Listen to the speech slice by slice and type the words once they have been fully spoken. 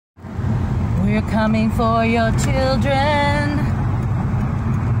We're coming for your children.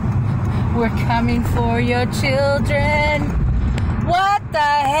 We're coming for your children. What the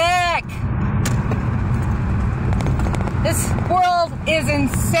heck? This world is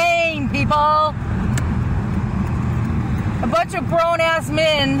insane, people. A bunch of grown-ass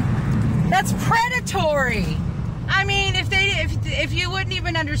men. That's predatory. I mean, if you wouldn't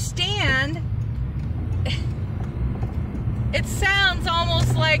even understand, it sounds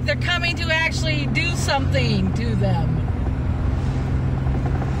almost like they're coming to actually do something to them.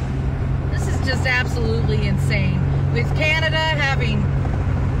 This is just absolutely insane. With Canada having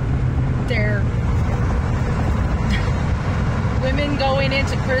their women going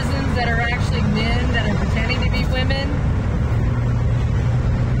into prisons that are actually men that are pretending to be women.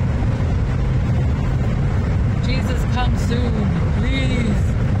 Jesus, come soon, please.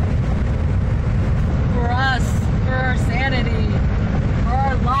 For us, for our sanity, for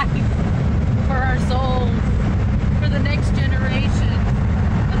our life, for our souls, for the next generation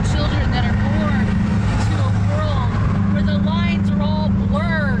of children that are born into a world where the lines are all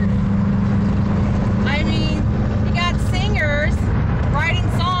blurred. I mean, you got singers writing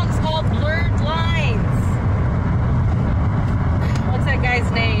songs called Blurred Lines. What's that guy's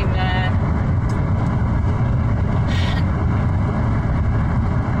name?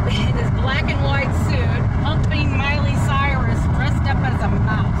 In his black and white suit, pumping Miley Cyrus dressed up as a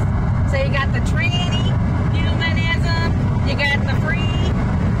mouse. So you got the tranny humanism, you got the free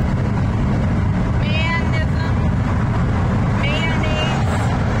manism, mayonnaise.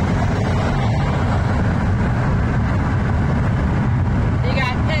 You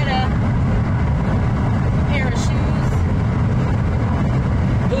got PETA, pair of shoes.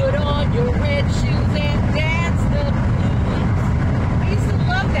 Put on your red shoes and dance the blues. I used to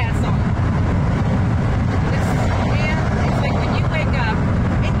love that song. It's like when you wake up,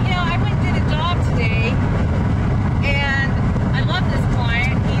 and you know, I went and did a job today, and I love this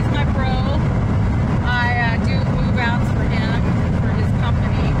client. He's my pro. I do move outs for him, for his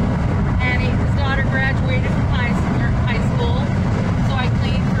company, and his daughter graduated from high school, so I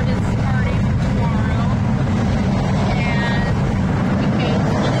cleaned for his party for tomorrow, and he paid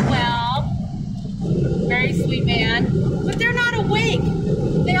really well. Very sweet man, but they're not awake.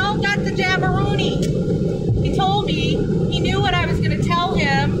 They all got the jabberoonie. He told me he knew what I was going to tell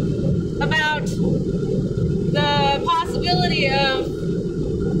him about the possibility of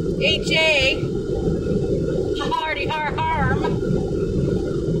HA, hardy harm. I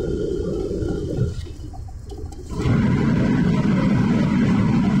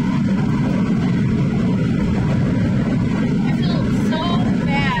feel so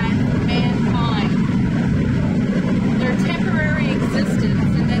bad for mankind. Their temporary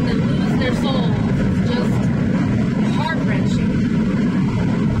existence, and then to lose their souls is just heart-wrenching.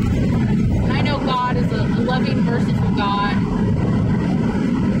 And I know God is a loving, merciful God,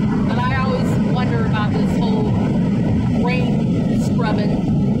 but I always wonder about this whole brain scrubbing,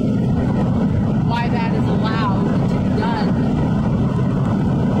 why that is allowed to be done.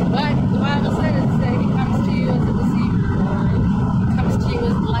 But the Bible says that he comes to you as a deceiver, or he comes to you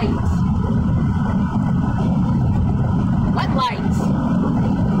as light. What light?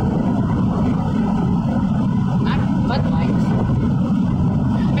 Not Bud Light.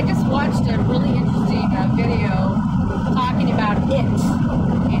 I just watched a really interesting video talking about it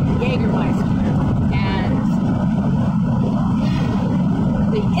and Jägermeister and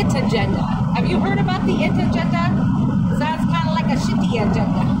the it agenda. Have you heard about the it agenda? Sounds kind of like a shitty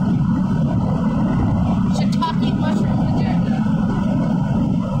agenda. Shiitake mushroom agenda.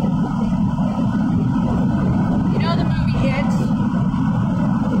 You know the movie It?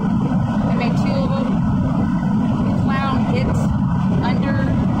 They made two of them. The clown It under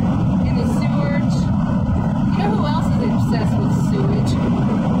in the sewage. You know who else is obsessed with sewage?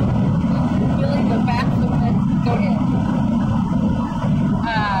 Really, the bathroom. Go ahead.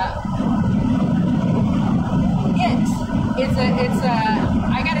 It's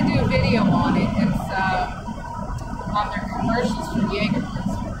I gotta do a video on it. It's on their commercials for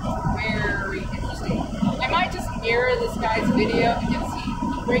Jägermeister. Very interesting. I might just mirror this guy's video because he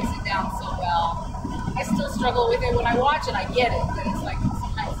breaks it down so well. I still struggle with it. When I watch it, I get it, but it's like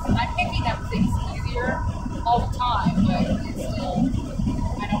I'm picking up things easier all the time, but it's still,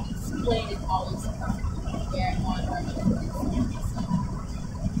 I don't explain it always perfectly the way I want or I want to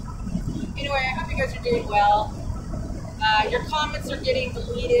do. Anyway, I hope you guys are doing well. Your comments are getting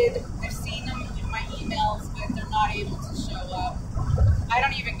deleted. I've seen them in my emails, but they're not able to show up. I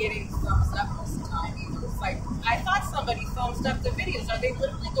don't even get any thumbs up most of the time either. It's like, I thought somebody thumbs up the videos. Are they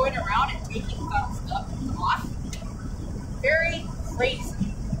literally going around and taking thumbs up and off? Very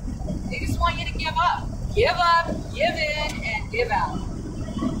crazy. They just want you to give up. Give up, give in, and give out.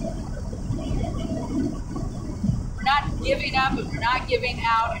 We're not giving up, and we're not giving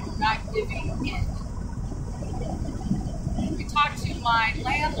out, and we're not giving in. I talked to my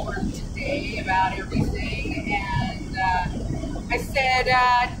landlord today about everything, and I said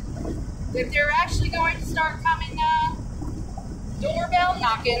that they're actually going to start coming doorbell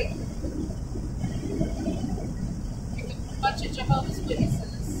knocking. A bunch of Jehovah's Witnesses.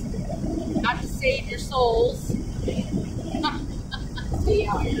 Not to save your souls. See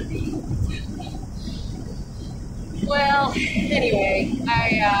how you're being. Well, anyway,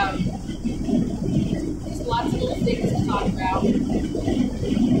 there's lots of little things to talk about.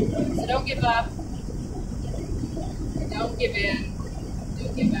 So don't give up. Don't give in.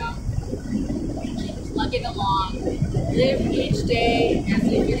 Don't give out. Keep plugging along. Live each day as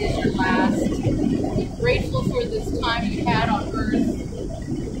if it is your last. Be grateful for this time you had on earth.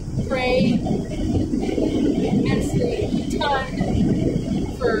 Pray immensely a ton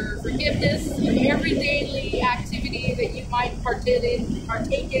for forgiveness for every daily activity that you might partake in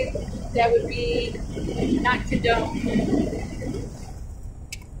that would be not condoned.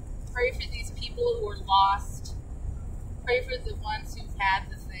 Pray for these people who are lost. Pray for the ones who've had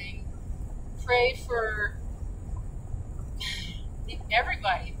the thing. Pray for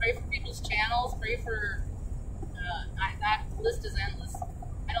everybody. Pray for people's channels. Pray for that list is endless.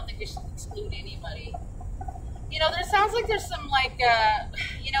 I don't think we should exclude anybody. You know, there sounds like there's some like,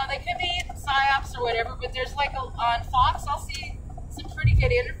 you know, they could be psyops or whatever, but there's like on Fox, I'll see some pretty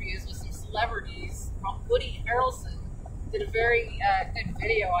good interviews with some celebrities. Woody Harrelson did a very good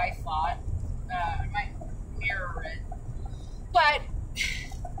video, I thought. I might mirror it. But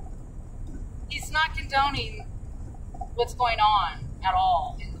he's not condoning what's going on at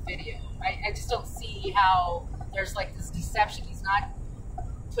all in the video. I just don't see how there's like this deception. He's not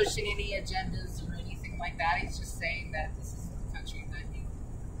pushing any agendas or anything like that. He's just saying that this is the country that he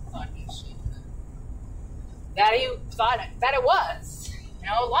thought he should, that he thought that it was. You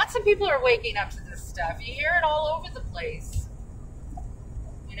know, lots of people are waking up to this stuff. You hear it all over the place.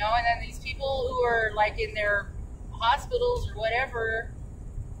 You know, and then these people who are like in their hospitals or whatever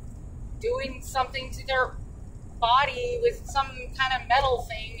doing something to their body with some kind of metal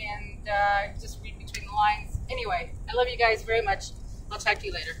thing, and just read between the lines. Anyway, I love you guys very much. I'll talk to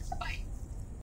you later. Bye.